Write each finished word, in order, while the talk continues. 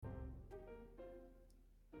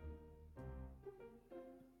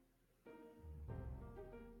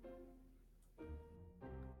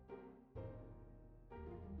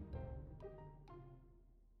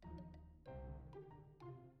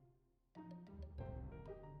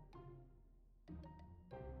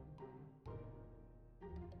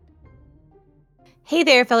Hey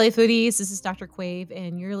there, fellow foodies. This is Dr. Quave,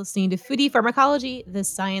 and you're listening to Foodie Pharmacology, the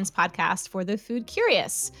science podcast for the food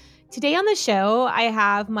curious. Today on the show, I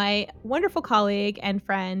have my wonderful colleague and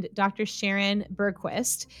friend, Dr. Sharon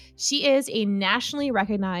Bergquist. She is a nationally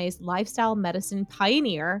recognized lifestyle medicine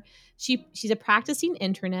pioneer. She's a practicing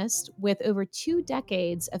internist with over 2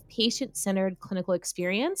 decades of patient centered clinical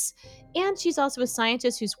experience. And she's also a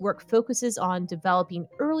scientist whose work focuses on developing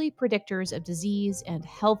early predictors of disease and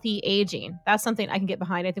healthy aging. That's something I can get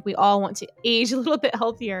behind. I think we all want to age a little bit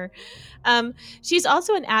healthier. She's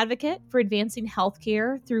also an advocate for advancing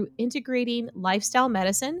healthcare through integrating lifestyle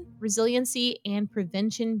medicine, resiliency, and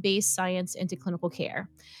prevention based science into clinical care.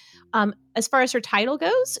 As far as her title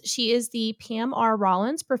goes, she is the Pam R.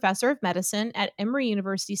 Rollins Professor of Medicine at Emory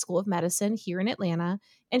University School of Medicine here in Atlanta,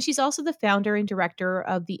 and she's also the founder and director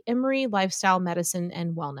of the Emory Lifestyle Medicine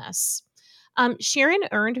and Wellness. Sharon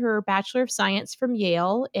earned her Bachelor of Science from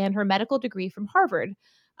Yale and her medical degree from Harvard.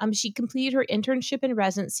 She completed her internship and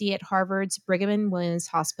residency at Harvard's Brigham and Women's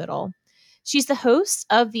Hospital. She's the host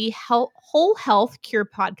of the Whole Health Cure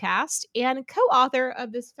podcast and co author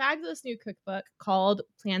of this fabulous new cookbook called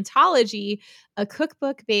Plantology, a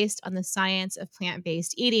cookbook based on the science of plant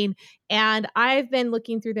based eating. And I've been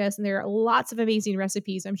looking through this, and there are lots of amazing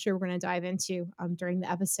recipes I'm sure we're going to dive into during the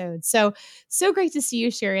episode. So great to see you,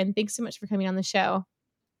 Sharon. Thanks so much for coming on the show.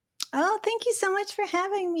 Oh, thank you so much for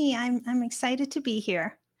having me. I'm excited to be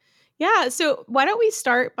here. Yeah. So, why don't we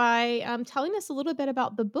start by telling us a little bit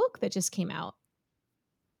about the book that just came out?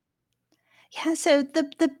 Yeah, so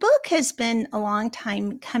the book has been a long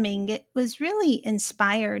time coming. It was really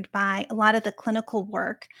inspired by a lot of the clinical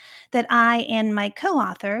work that I and my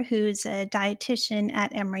co-author, who's a dietitian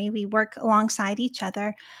at Emory, we work alongside each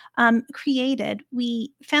other, created.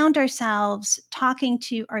 We found ourselves talking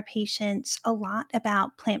to our patients a lot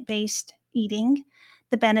about plant-based eating,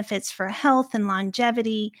 the benefits for health and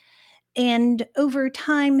longevity. And over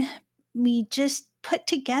time, we just put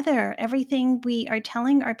together everything we are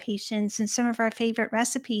telling our patients and some of our favorite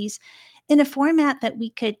recipes in a format that we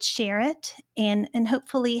could share it and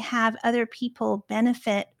hopefully have other people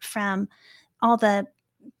benefit from all the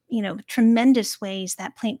tremendous ways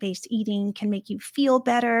that plant-based eating can make you feel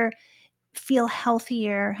better, feel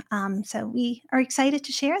healthier. So we are excited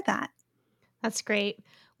to share that. That's great.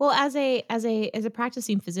 Well, as a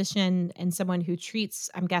practicing physician and someone who treats,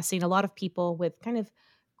 I'm guessing, a lot of people with kind of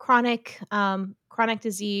chronic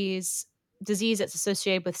disease that's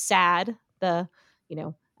associated with SAD, the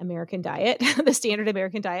American diet, the standard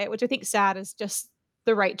American diet, which I think SAD is just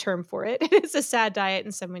the right term for it. It's a sad diet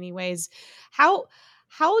in so many ways. How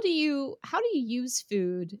how do you use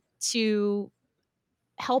food to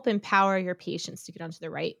help empower your patients to get onto the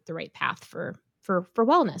right path for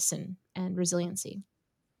wellness and resiliency?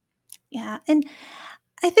 Yeah. And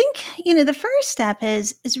I think, the first step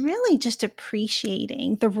is really just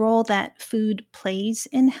appreciating the role that food plays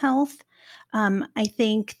in health. I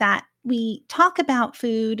think that we talk about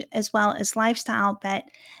food as well as lifestyle, but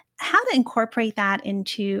how to incorporate that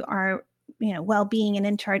into our well-being and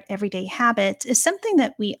into our everyday habits is something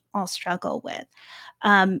that we all struggle with.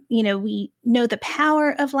 We know the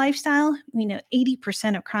power of lifestyle. We know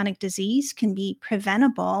 80% of chronic disease can be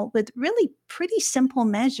preventable with really pretty simple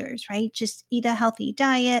measures, right? Just eat a healthy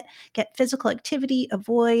diet, get physical activity,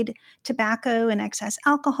 avoid tobacco and excess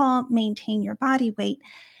alcohol, maintain your body weight.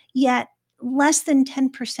 Yet, less than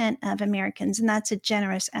 10% of Americans, and that's a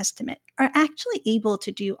generous estimate, are actually able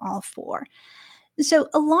to do all four. So,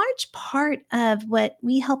 a large part of what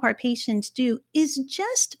we help our patients do is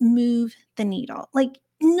just move the needle. Like,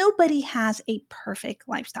 nobody has a perfect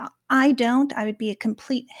lifestyle. I don't. I would be a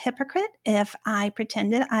complete hypocrite if I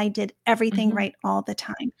pretended I did everything Mhm. right all the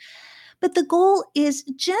time. But the goal is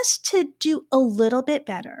just to do a little bit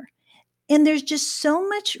better, and there's just so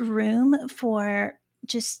much room for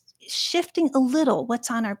just shifting a little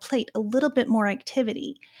what's on our plate, a little bit more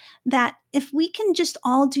activity, that if we can just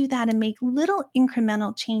all do that and make little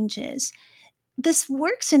incremental changes, this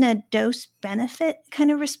works in a dose benefit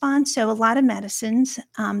kind of response. So, a lot of medicines,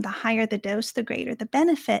 the higher the dose, the greater the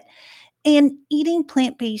benefit. And eating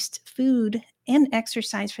plant based food and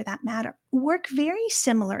exercise for that matter work very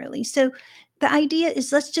similarly. So, the idea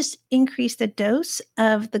is let's just increase the dose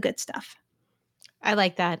of the good stuff. I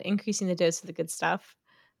like that, increasing the dose of the good stuff.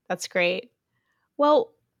 That's great.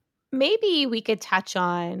 Well, maybe we could touch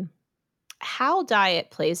on how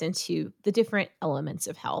diet plays into the different elements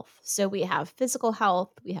of health. So we have physical health,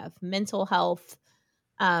 we have mental health.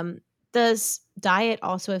 Um, does diet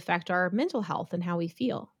also affect our mental health and how we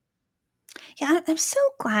feel? Yeah, I'm so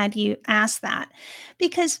glad you asked that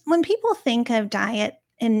because when people think of diet,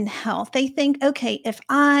 in health. They think, okay, if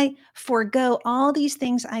I forego all these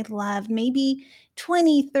things I love, maybe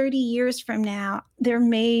 20, 30 years from now, there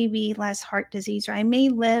may be less heart disease, or I may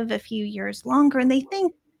live a few years longer. And they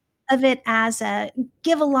think of it as a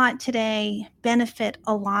give a lot today, benefit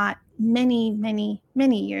a lot many, many,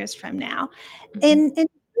 many years from now. Mhm. And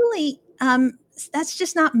really, that's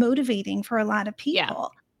just not motivating for a lot of Yeah.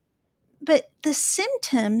 people. But the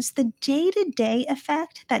symptoms, the day-to-day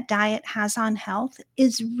effect that diet has on health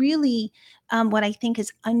is really what I think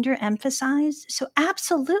is underemphasized. So,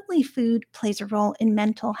 absolutely, food plays a role in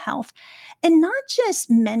mental health, and not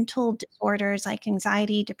just mental disorders like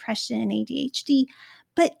anxiety, depression, ADHD,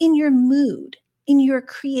 but in your mood, in your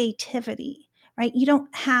creativity, right? You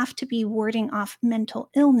don't have to be warding off mental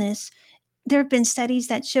illness. There have been studies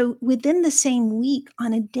that show within the same week,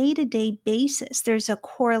 on a day to day basis, there's a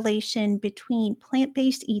correlation between plant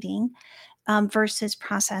based eating versus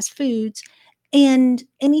processed foods, and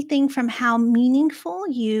anything from how meaningful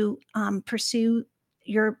you pursue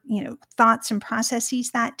your thoughts and processes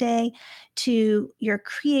that day, to your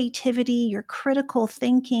creativity, your critical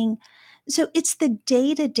thinking. So it's the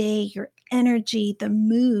day to day, your energy, the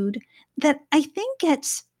mood, that I think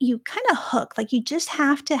gets you kind of hooked. Like, you just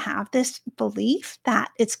have to have this belief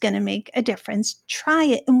that it's going to make a difference. Try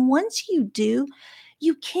it, and once you do,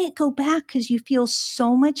 you can't go back because you feel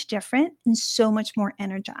so much different and so much more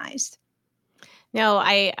energized. No,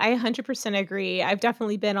 I 100% agree. I've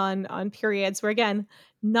definitely been on periods where, again,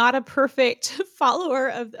 not a perfect follower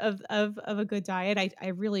of a good diet. I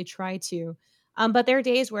really try to. But there are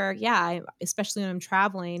days where, yeah, especially when I'm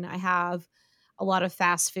traveling, I have a lot of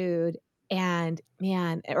fast food and,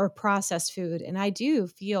 man, or processed food, and I do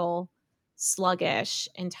feel sluggish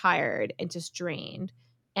and tired and just drained.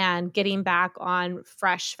 And getting back on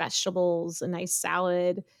fresh vegetables, a nice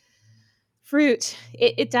salad, fruit,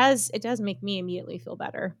 it does make me immediately feel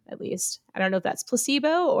better, at least. I don't know if that's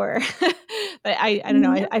placebo or but I don't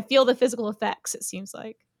know. Yeah. I feel the physical effects, it seems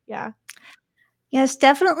like. Yeah. Yes,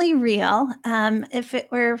 definitely real. If it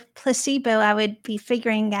were placebo, I would be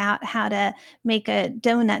figuring out how to make a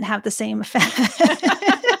donut have the same effect.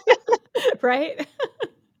 Right?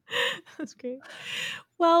 That's great.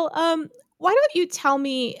 Well, why don't you tell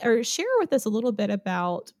me or share with us a little bit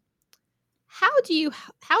about how do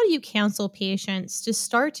you counsel patients to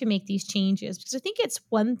start to make these changes? Because I think it's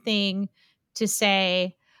one thing to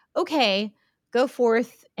say, okay, go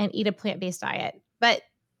forth and eat a plant-based diet. But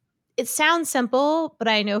it sounds simple, but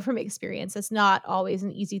I know from experience it's not always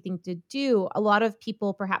an easy thing to do. A lot of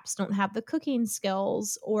people perhaps don't have the cooking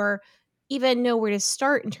skills or even know where to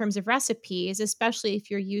start in terms of recipes, especially if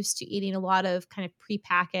you're used to eating a lot of kind of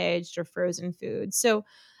prepackaged or frozen foods. So,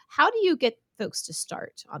 how do you get folks to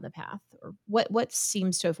start on the path, or what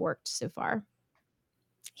seems to have worked so far?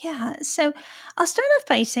 Yeah. So I'll start off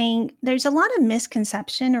by saying there's a lot of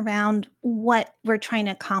misconception around what we're trying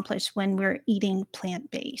to accomplish when we're eating plant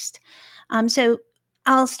based. So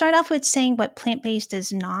I'll start off with saying what plant based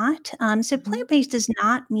is not. So Mhm. plant based does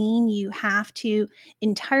not mean you have to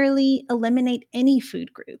entirely eliminate any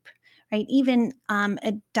food group. Right. Even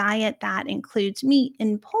a diet that includes meat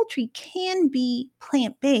and poultry can be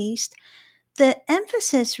plant based. The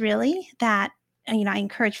emphasis really that I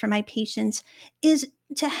encourage for my patients is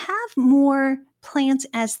to have more plants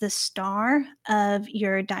as the star of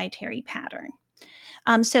your dietary pattern.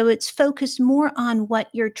 So it's focused more on what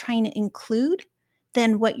you're trying to include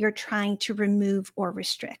than what you're trying to remove or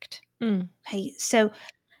restrict. Mm. Okay, so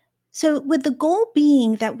with the goal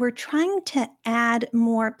being that we're trying to add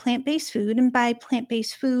more plant-based food, and by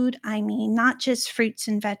plant-based food, I mean not just fruits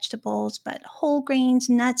and vegetables, but whole grains,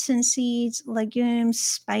 nuts and seeds, legumes,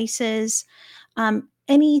 spices,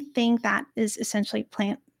 anything that is essentially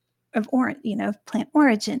plant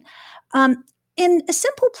origin. Um, and a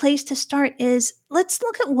simple place to start is, let's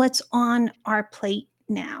look at what's on our plate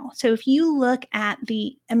now. So if you look at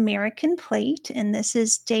the American plate, and this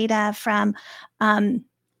is data from um,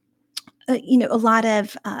 a lot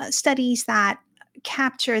of studies that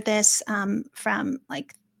capture this from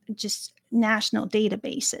like just national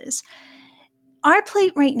databases. Our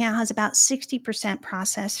plate right now has about 60%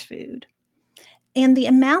 processed food, and the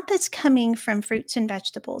amount that's coming from fruits and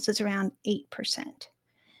vegetables is around 8%.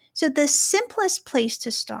 So the simplest place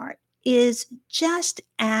to start is just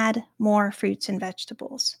add more fruits and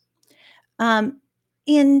vegetables. Um,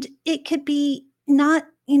 and it could be not,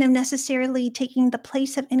 necessarily taking the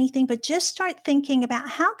place of anything, but just start thinking about,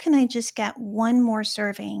 how can I just get one more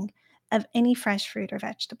serving of any fresh fruit or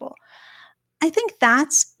vegetable? I think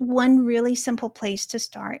that's one really simple place to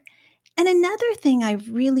start. And another thing I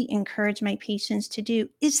really encourage my patients to do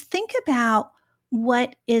is think about,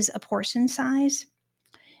 what is a portion size?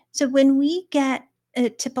 So when we get a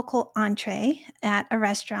typical entree at a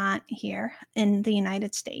restaurant here in the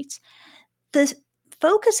United States, the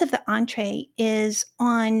focus of the entree is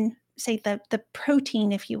on, say, the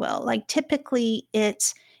protein, if you will. Like typically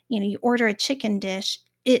it's, you order a chicken dish,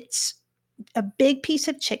 it's a big piece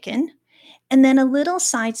of chicken and then a little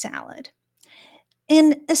side salad.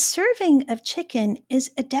 And a serving of chicken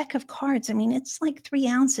is a deck of cards. I mean, it's like 3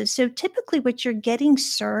 ounces. So typically, what you're getting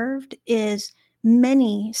served is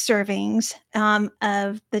many servings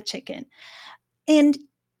of the chicken. And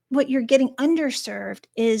what you're getting underserved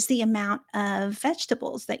is the amount of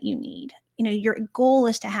vegetables that you need. Your goal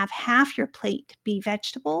is to have half your plate be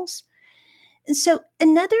vegetables. And so,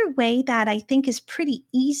 another way that I think is pretty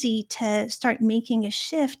easy to start making a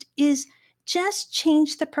shift is just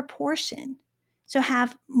change the proportion. So,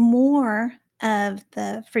 have more of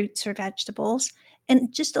the fruits or vegetables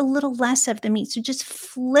and just a little less of the meat. So, just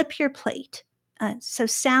flip your plate. So,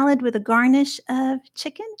 salad with a garnish of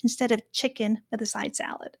chicken instead of chicken with a side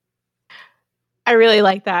salad. I really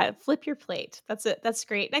like that. Flip your plate. That's it. That's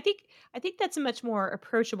great. And I think that's a much more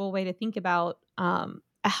approachable way to think about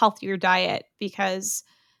a healthier diet because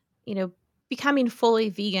you know becoming fully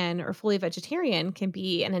vegan or fully vegetarian can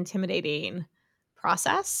be an intimidating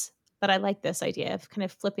process. But I like this idea of kind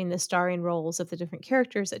of flipping the starring roles of the different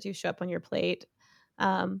characters that do show up on your plate.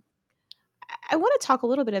 Um, I want to talk a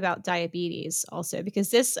little bit about diabetes also,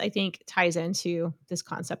 because this, I think, ties into this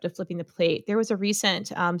concept of flipping the plate. There was a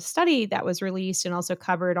recent study that was released and also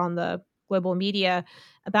covered on the global media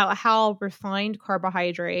about how refined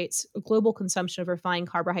carbohydrates, global consumption of refined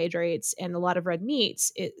carbohydrates, and a lot of red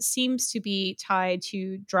meats, it seems to be tied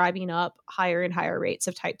to driving up higher and higher rates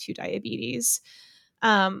of type 2 diabetes.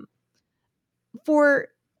 Um, for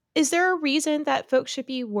Is there a reason that folks should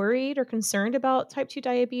be worried or concerned about type 2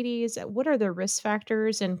 diabetes? What are the risk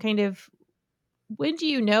factors and kind of when do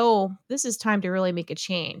you know this is time to really make a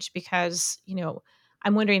change? Because,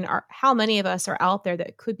 I'm wondering how many of us are out there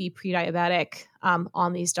that could be pre-diabetic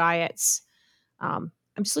on these diets. I'm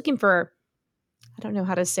just looking for, I don't know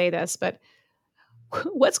how to say this, but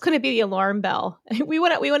what's going to be the alarm bell? We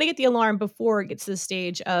want to get the alarm before it gets to the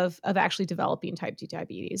stage of actually developing type 2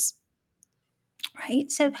 diabetes.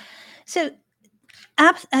 Right. So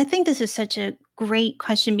I think this is such a great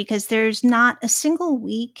question because there's not a single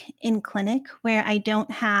week in clinic where I don't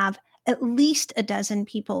have at least a dozen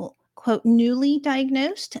people, quote, newly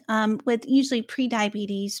diagnosed with usually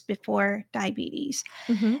pre-diabetes before diabetes.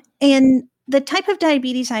 Hmm. And the type of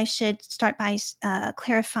diabetes I should start by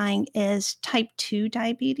clarifying is type 2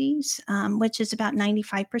 diabetes, which is about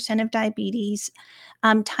 95% of diabetes.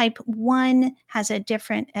 Type 1 has a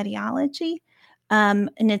different etiology, and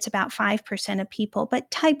it's about 5% of people.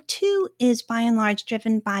 But type 2 is by and large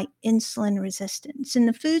driven by insulin resistance. And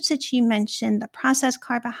the foods that you mentioned, the processed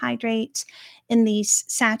carbohydrates and these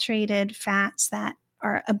saturated fats that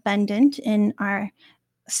are abundant in our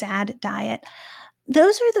SAD diet,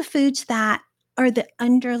 those are the foods that are the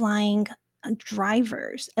underlying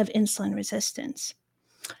drivers of insulin resistance.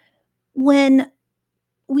 When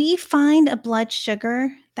we find a blood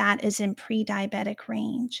sugar that is in pre-diabetic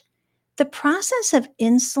range, the process of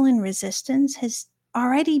insulin resistance has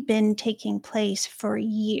already been taking place for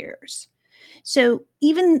years. So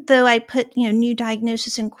even though I put, new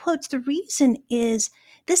diagnosis in quotes, the reason is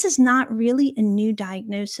this is not really a new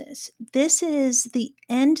diagnosis. This is the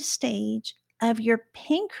end stage of your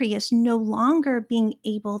pancreas no longer being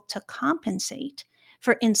able to compensate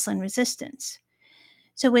for insulin resistance.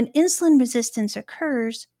 So when insulin resistance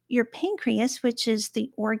occurs, your pancreas, which is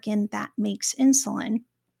the organ that makes insulin,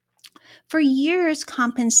 for years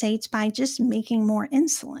compensates by just making more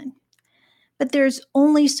insulin. But there's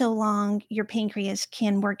only so long your pancreas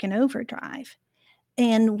can work in overdrive.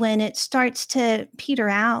 And when it starts to peter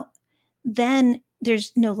out, then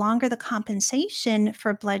there's no longer the compensation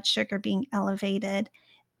for blood sugar being elevated,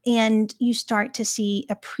 and you start to see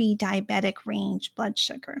a pre diabetic range blood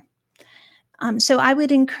sugar. So I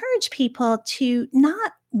would encourage people to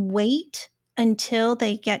not wait until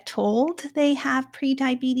they get told they have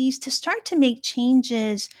prediabetes to start to make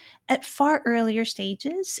changes at far earlier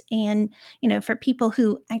stages. And, for people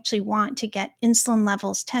who actually want to get insulin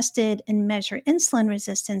levels tested and measure insulin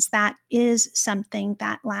resistance, that is something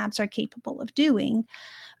that labs are capable of doing.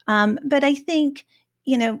 But I think,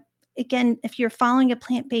 you know, again, if you're following a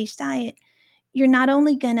plant based diet, you're not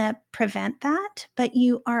only going to prevent that, but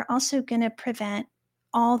you are also going to prevent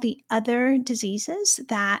all the other diseases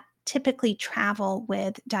that typically travel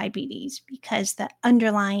with diabetes because the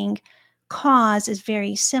underlying cause is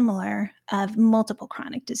very similar of multiple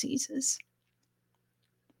chronic diseases.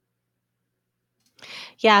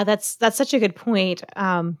 Yeah, that's such a good point.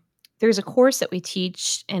 There's a course that we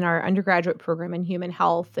teach in our undergraduate program in human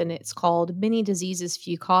health, and it's called Many Diseases,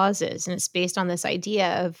 Few Causes. And it's based on this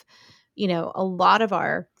idea of, a lot of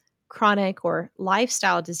our chronic or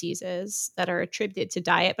lifestyle diseases that are attributed to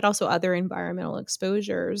diet, but also other environmental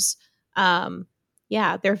exposures. Um,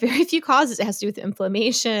 yeah, there are very few causes. It has to do with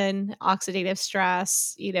inflammation, oxidative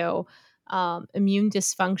stress, immune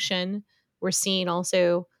dysfunction. We're seeing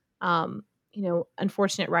also,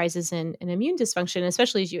 unfortunate rises in immune dysfunction,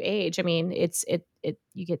 especially as you age. I mean, it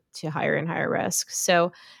you get to higher and higher risk.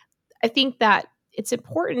 So I think that it's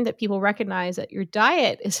important that people recognize that your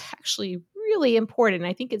diet is actually really important.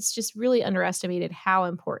 I think it's just really underestimated how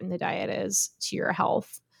important the diet is to your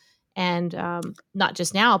health, and not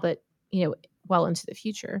just now, but well into the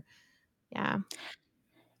future. Yeah.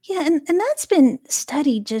 Yeah, and that's been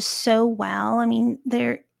studied just so well. I mean,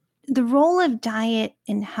 the role of diet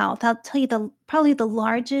in health. I'll tell you probably the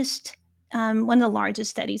largest one of the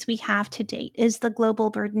largest studies we have to date is the Global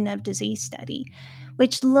Burden of Disease study,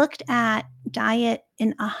 which looked at diet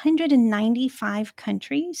in 195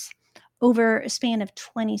 countries over a span of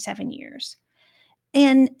 27 years.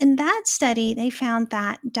 And in that study, they found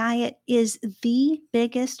that diet is the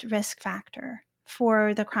biggest risk factor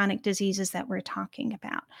for the chronic diseases that we're talking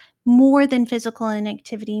about, more than physical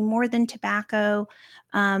inactivity, more than tobacco,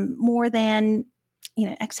 more than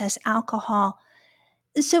excess alcohol.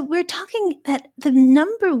 So we're talking that the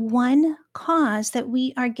number one cause that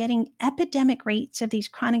we are getting epidemic rates of these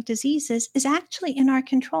chronic diseases is actually in our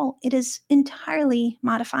control. It is entirely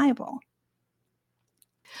modifiable.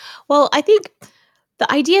 Well, I think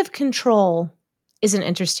the idea of control is an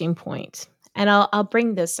interesting point, and I'll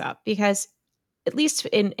bring this up because at least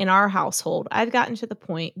in our household, I've gotten to the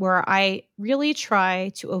point where I really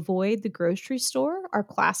try to avoid the grocery store, our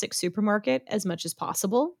classic supermarket, as much as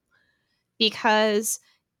possible, because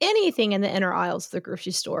anything in the inner aisles of the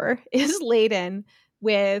grocery store is laden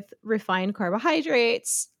with refined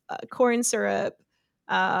carbohydrates, corn syrup,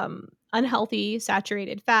 unhealthy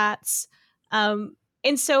saturated fats. Um,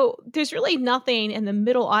 and so there's really nothing in the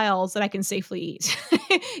middle aisles that I can safely eat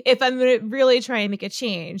if I'm going to really try and make a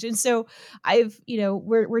change. And so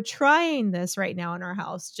we're trying this right now in our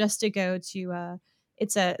house just to go to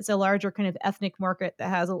it's a larger kind of ethnic market that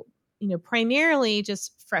has primarily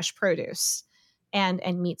just fresh produce and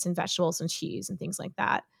meats and vegetables and cheese and things like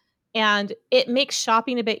that. And it makes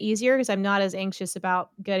shopping a bit easier because I'm not as anxious about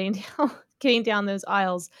getting down getting down those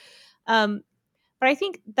aisles. Um, but I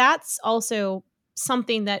think that's also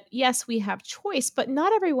something that, yes, we have choice, but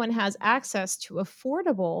not everyone has access to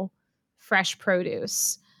affordable fresh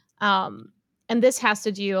produce. Um, and this has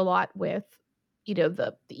to do a lot with,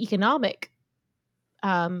 the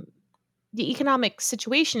um, economic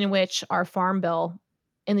situation in which our farm bill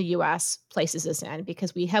in the US places us in,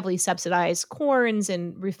 because we heavily subsidize corns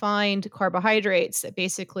and refined carbohydrates that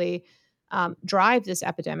basically drive this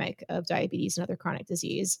epidemic of diabetes and other chronic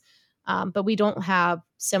disease. But we don't have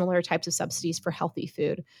similar types of subsidies for healthy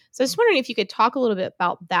food. So I was wondering if you could talk a little bit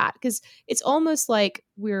about that, because it's almost like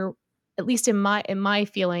we're, at least in my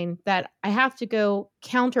feeling, that I have to go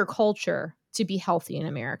counterculture to be healthy in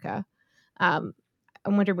America. Um, I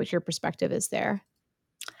wonder what your perspective is there.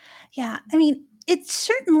 Yeah, I mean, it's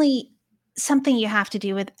certainly something you have to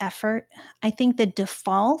do with effort. I think the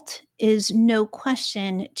default is no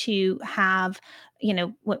question to have,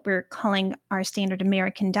 what we're calling our standard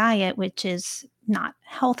American diet, which is not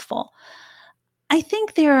healthful. I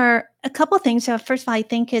think there are a couple things. So, first of all, I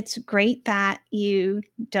think it's great that you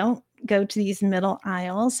don't go to these middle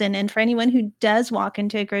aisles. And for anyone who does walk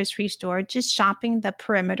into a grocery store, just shopping the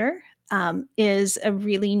perimeter is a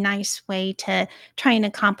really nice way to try and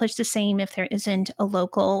accomplish the same if there isn't a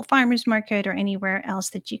local farmer's market or anywhere else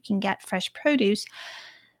that you can get fresh produce.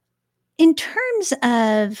 In terms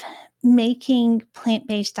of making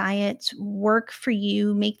plant-based diets work for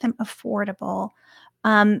you, make them affordable,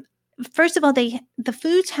 um, first of all, the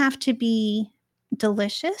foods have to be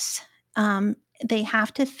delicious. They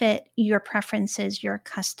have to fit your preferences, your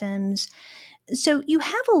customs. So you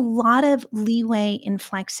have a lot of leeway and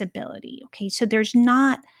flexibility. Okay. So there's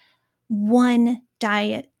not one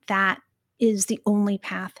diet that is the only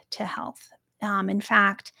path to health. In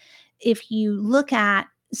fact, if you look at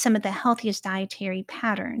some of the healthiest dietary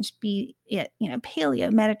patterns, be it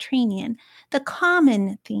paleo, Mediterranean, the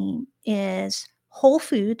common theme is whole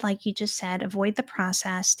food, like you just said, avoid the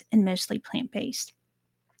processed, and mostly plant based.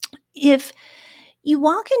 If you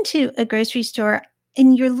walk into a grocery store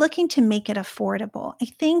and you're looking to make it affordable, I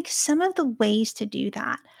think some of the ways to do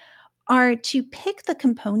that are to pick the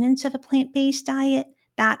components of a plant based diet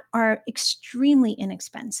that are extremely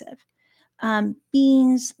inexpensive.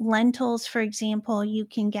 Beans, lentils, for example, you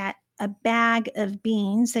can get a bag of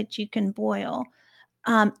beans that you can boil,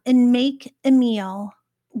 and make a meal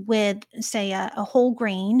with, say, a whole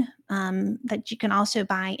grain that you can also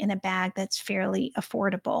buy in a bag that's fairly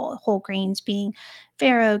affordable. Whole grains being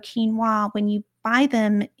farro, quinoa. When you buy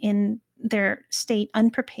them in their state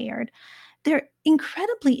unprepared, they're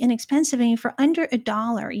incredibly inexpensive. I mean, for under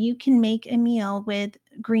 $1, you can make a meal with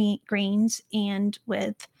grains and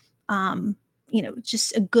with,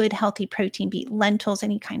 just a good healthy protein, be it lentils,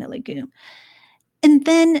 any kind of legume. And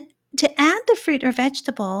then to add the fruit or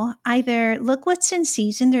vegetable, either look what's in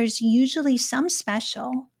season. There's usually some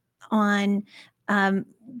special on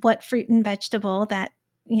what fruit and vegetable that,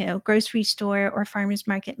 grocery store or farmer's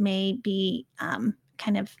market may be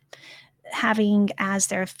kind of having as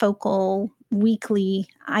their focal weekly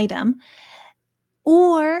item,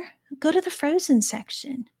 or go to the frozen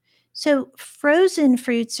section. So, frozen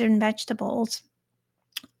fruits and vegetables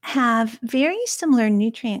have very similar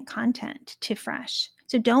nutrient content to fresh.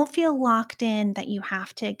 So, don't feel locked in that you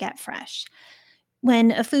have to get fresh.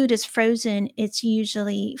 When a food is frozen, it's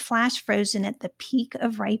usually flash frozen at the peak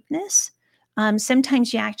of ripeness.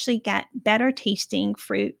 Sometimes you actually get better tasting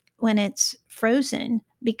fruit when it's frozen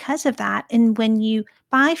because of that. And when you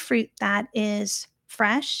buy fruit that is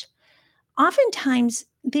fresh, oftentimes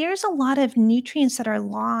there's a lot of nutrients that are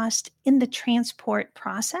lost in the transport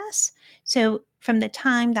process. So, from the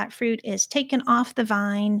time that fruit is taken off the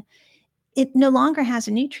vine, it no longer has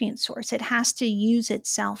a nutrient source. It has to use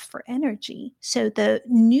itself for energy. So the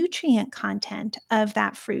nutrient content of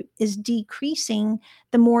that fruit is decreasing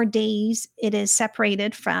the more days it is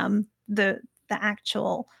separated from the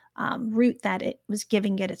actual root that it was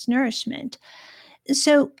giving it its nourishment.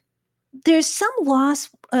 So there's some loss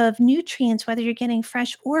of nutrients, whether you're getting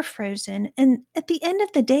fresh or frozen. And at the end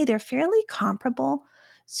of the day, they're fairly comparable.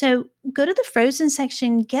 So go to the frozen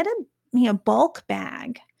section, get a bulk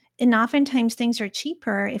bag. And oftentimes things are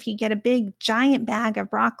cheaper if you get a big giant bag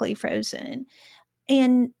of broccoli frozen.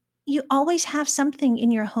 And you always have something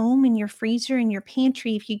in your home, in your freezer, in your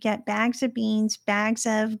pantry. If you get bags of beans, bags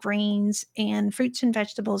of grains, and fruits and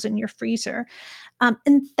vegetables in your freezer,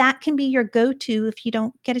 and that can be your go-to if you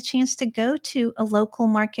don't get a chance to go to a local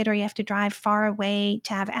market or you have to drive far away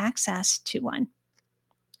to have access to one.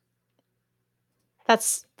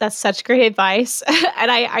 That's such great advice.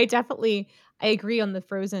 And I definitely I agree on the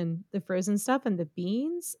frozen stuff and the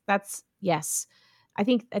beans. That's yes. I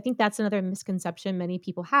think that's another misconception many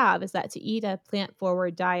people have, is that to eat a plant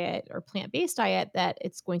forward diet or plant-based diet, that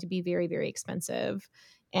it's going to be very, very expensive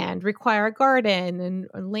and require a garden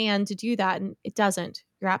and land to do that. And it doesn't.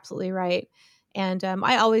 You're absolutely right. And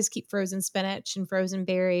I always keep frozen spinach and frozen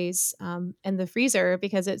berries in the freezer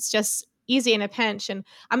because it's just easy in a pinch. And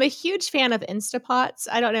I'm a huge fan of Instapots.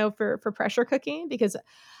 I don't know, for pressure cooking, because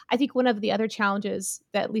I think one of the other challenges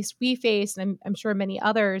that at least we face, and I'm sure many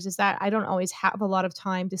others, is that I don't always have a lot of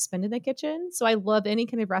time to spend in the kitchen. So I love any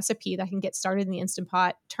kind of recipe that can get started in the Instant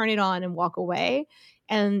Pot, turn it on and walk away.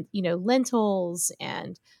 And, lentils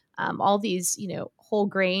and all these, whole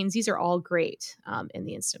grains, these are all great in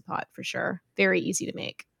the Instant Pot for sure. Very easy to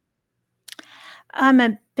make. I'm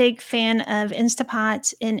a big fan of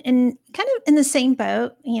Instapots, and kind of in the same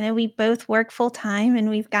boat. We both work full time and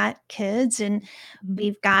we've got kids and Mhm.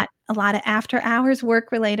 we've got a lot of after hours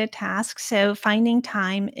work related tasks. So finding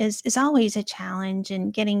time is always a challenge,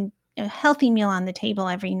 and getting a healthy meal on the table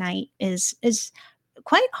every night is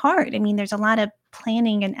quite hard. I mean, there's a lot of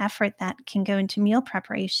planning and effort that can go into meal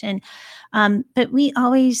preparation. But we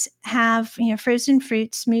always have, frozen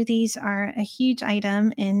fruit smoothies are a huge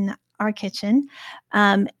item in our kitchen.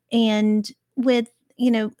 And with,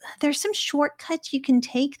 there's some shortcuts you can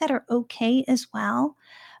take that are okay as well.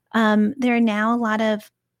 There are now a lot of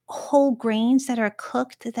whole grains that are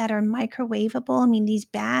cooked that are microwavable. I mean, these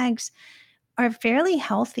bags are fairly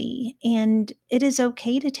healthy, and it is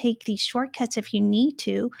okay to take these shortcuts if you need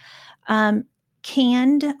to. Um,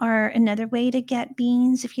 Canned are another way to get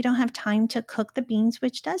beans if you don't have time to cook the beans,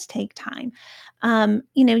 which does take time.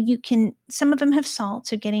 You can, some of them have salt,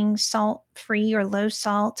 so getting salt free or low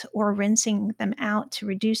salt or rinsing them out to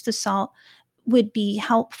reduce the salt would be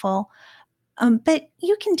helpful. But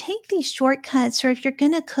you can take these shortcuts, or if you're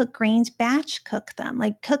going to cook grains, batch cook them,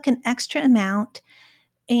 like cook an extra amount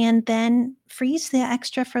and then freeze the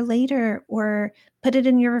extra for later, or put it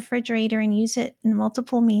in your refrigerator and use it in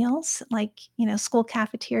multiple meals, like, school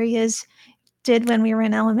cafeterias did when we were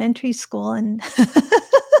in elementary school. And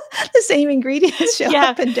this the same ingredients show Yeah.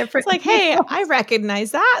 up in It's different like, "Hey, I meals.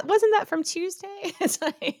 recognize that. Wasn't that from Tuesday?" It's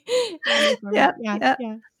like Yeah, yeah, yeah.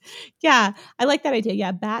 yeah. Yeah, I like that idea.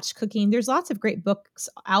 Yeah, batch cooking. There's lots of great books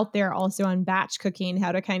out there also on batch cooking,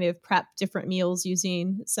 how to kind of prep different meals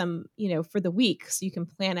using some, for the week so you can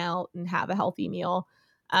plan out and have a healthy meal.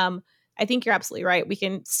 Um, I think you're absolutely right. We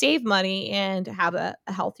can save money and have a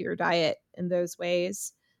healthier diet in those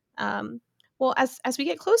ways. Um, well, as we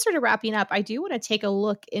get closer to wrapping up, I do want to take a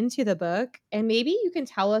look into the book and maybe you can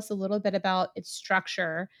tell us a little bit about its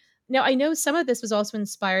structure. Now, I know some of this was also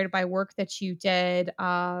inspired by work that you did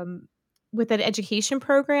with an education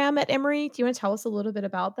program at Emory. Do you want to tell us a little bit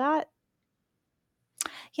about that?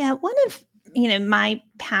 Yeah, one of my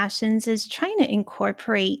passions is trying to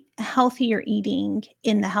incorporate healthier eating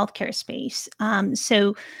in the healthcare space.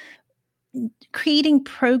 So creating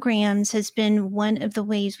programs has been one of the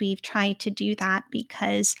ways we've tried to do that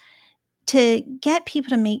because to get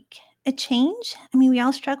people to make a change, I mean, we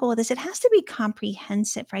all struggle with this. It has to be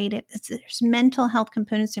comprehensive, right? There's mental health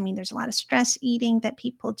components. I mean, there's a lot of stress eating that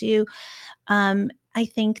people do. I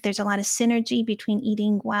think there's a lot of synergy between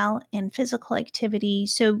eating well and physical activity.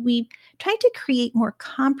 So we try to create more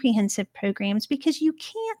comprehensive programs because you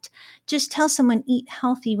can't just tell someone eat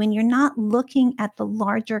healthy when you're not looking at the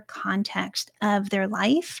larger context of their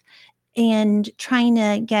life and trying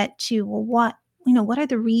to get to, well, what are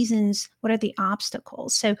the reasons? What are the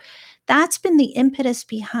obstacles? So that's been the impetus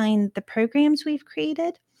behind the programs we've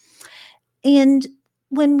created. And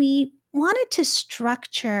when we wanted to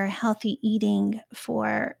structure healthy eating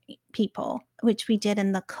for people, which we did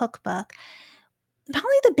in the cookbook,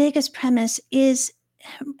 probably the biggest premise is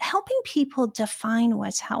helping people define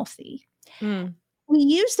what's healthy. Mm, We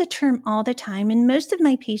use the term all the time. And most of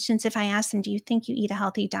my patients, if I ask them, do you think you eat a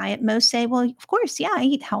healthy diet? Most say, well, of course, yeah, I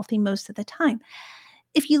eat healthy most of the time.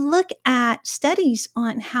 If you look at studies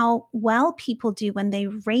on how well people do when they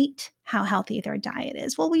rate how healthy their diet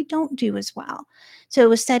is, well, we don't do as well.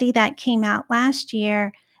 So, a study that came out last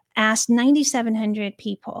year asked 9,700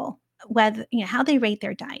 people whether, how they rate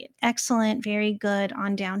their diet: excellent, very good,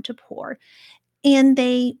 on down to poor. And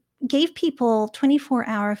they gave people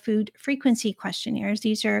 24-hour food frequency questionnaires.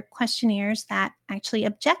 These are questionnaires that actually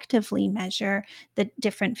objectively measure the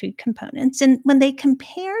different food components. And when they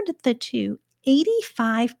compared the two,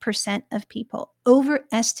 85% of people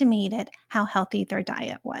overestimated how healthy their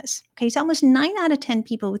diet was. Okay, so almost 9 out of 10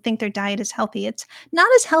 people who think their diet is healthy, it's not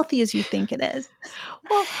as healthy as you think it is.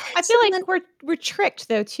 Well, I So feel like then, we're tricked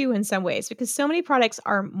though too in some ways because so many products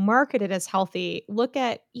are marketed as healthy. Look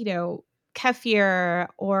at, kefir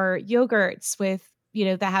or yogurts with,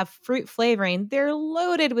 that have fruit flavoring. They're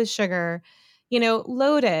loaded with sugar,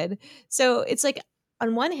 loaded. So it's like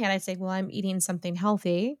on one hand I say, well, I'm eating something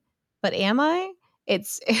healthy, but am I?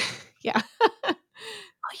 It's yeah. oh,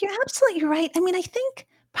 you're absolutely right. I mean, I think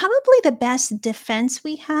probably the best defense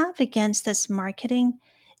we have against this marketing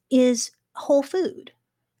is whole food.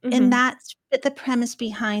 And Mhm. that's the premise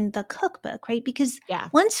behind the cookbook, right? Because Yeah.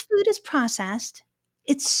 once food is processed,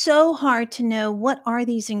 it's so hard to know what are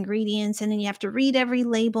these ingredients. And then you have to read every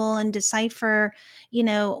label and decipher,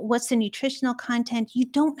 what's the nutritional content. You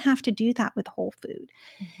don't have to do that with whole food.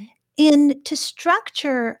 Mhm. And to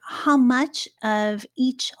structure how much of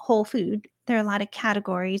each whole food, there are a lot of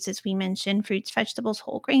categories, as we mentioned: fruits, vegetables,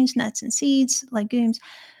 whole grains, nuts and seeds, legumes.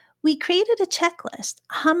 We created a checklist.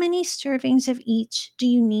 How many servings of each do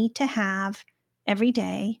you need to have every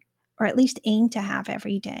day, or at least aim to have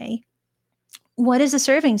every day? What is the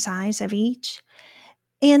serving size of each?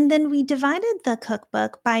 And then we divided the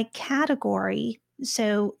cookbook by category.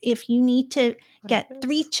 So if you need to Like get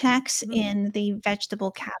three this. checks Mhm. in the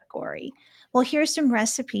vegetable category, well, here's some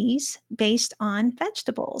recipes based on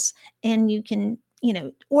vegetables. And you can,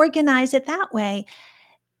 organize it that way.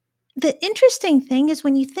 The interesting thing is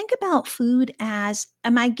when you think about food as,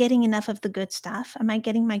 am I getting enough of the good stuff? Am I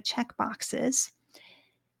getting my check boxes?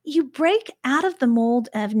 You break out of the mold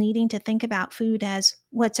of needing to think about food as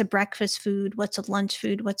what's a breakfast food, what's a lunch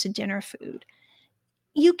food, what's a dinner food.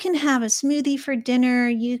 You can have a smoothie for dinner.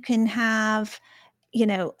 You can have,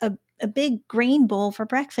 a big grain bowl for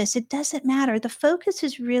breakfast. It doesn't matter. The focus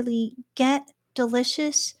is really get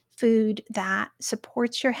delicious food that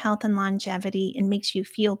supports your health and longevity and makes you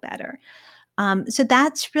feel better. So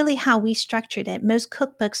that's really how we structured it. Most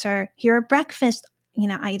cookbooks are, here are breakfast,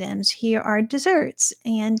 items, here are desserts,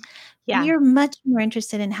 and Yeah. we're much more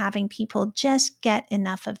interested in having people just get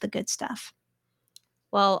enough of the good stuff.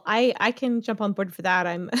 Well, I can jump on board for that.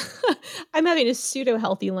 I'm I'm having a pseudo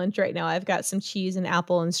healthy lunch right now. I've got some cheese and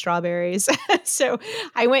apple and strawberries. So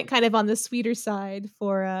I went kind of on the sweeter side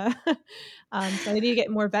for so I need to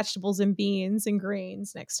get more vegetables and beans and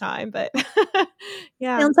grains next time. But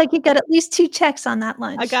yeah, Sounds like you got at least 2 checks on that I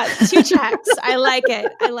lunch. got 2 checks. I like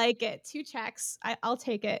it. I like it. 2 checks. I'll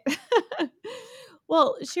take it.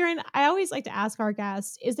 Well, Sharon, I always like to ask our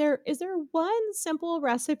guests, is there one simple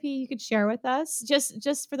recipe you could share with us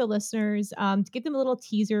just for the listeners, to give them a little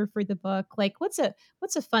teaser for the book? Like what's a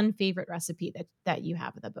fun favorite recipe that you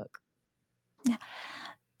have in the book? Yeah.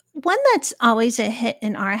 One that's always a hit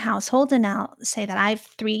in our household, and I'll say that I have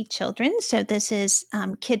 3 children, so this is,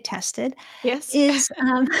 kid tested, Yes. is,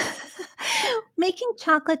 making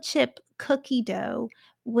chocolate chip cookie dough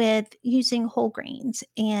with using whole grains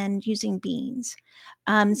and using beans.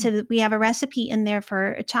 Hmm. So that we have a recipe in there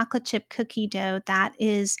for a chocolate chip cookie dough that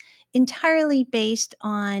is entirely based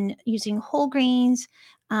on using whole grains,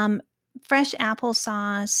 um, fresh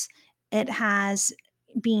applesauce. It has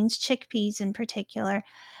beans, chickpeas in particular,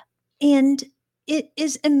 and it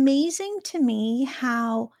is amazing to me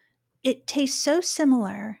how it tastes so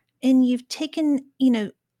similar, and you've taken,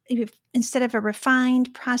 you've instead of a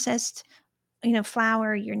refined, processed,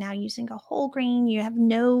 flour, you're now using a whole grain. You have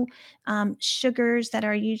no sugars that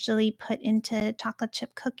are usually put into chocolate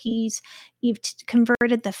chip cookies. You've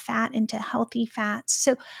converted the fat into healthy fats.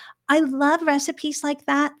 So I love recipes like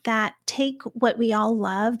that that take what we all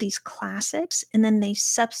love, these classics, and then they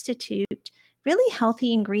substitute really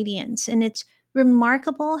healthy ingredients. And it's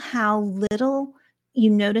remarkable how little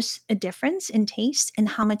you notice a difference in taste and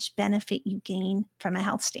how much benefit you gain from a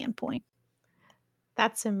health standpoint.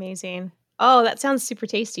 That's amazing. Oh, that sounds super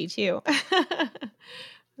tasty too.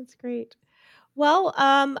 That's great. Well,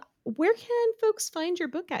 where can folks find your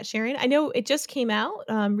book at, Sharon? I know it just came out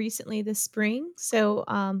recently this spring. So,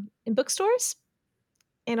 in bookstores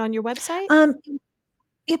and on your website. Um,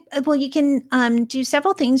 Yep. Well, you can do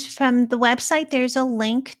several things from the website. There's a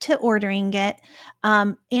link to ordering it.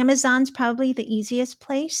 Amazon's probably the easiest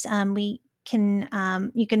place. We can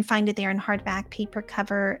You can find it there in hardback, paper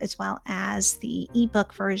cover, as well as the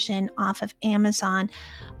ebook version off of Amazon.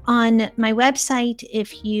 On my website,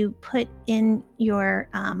 if you put in your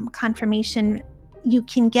confirmation, you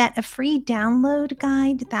can get a free download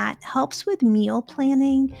guide that helps with meal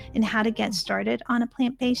planning and how to get started on a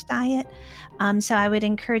plant based diet. So I would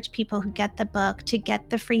encourage people who get the book to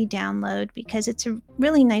get the free download because it's a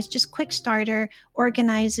really nice, just quick starter,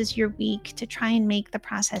 organizes your week to try and make the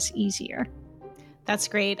process easier. That's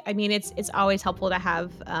great. I mean, it's always helpful to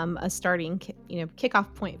have a starting,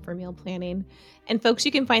 kickoff point for meal planning. And folks,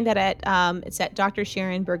 you can find that at it's at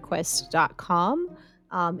drsharonbergquist.com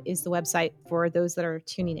is the website for those that are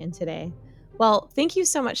tuning in today. Well, thank you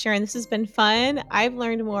so much, Sharon. This has been fun. I've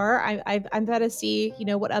learned more. I'm about to see,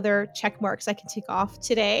 what other check marks I can take off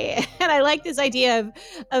today. And I like this idea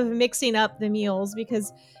of mixing up the meals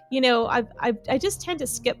because I just tend to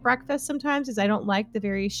skip breakfast sometimes because I don't like the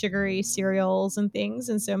very sugary cereals and things,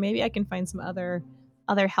 and so maybe I can find some other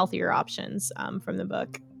healthier options from the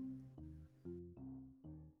book.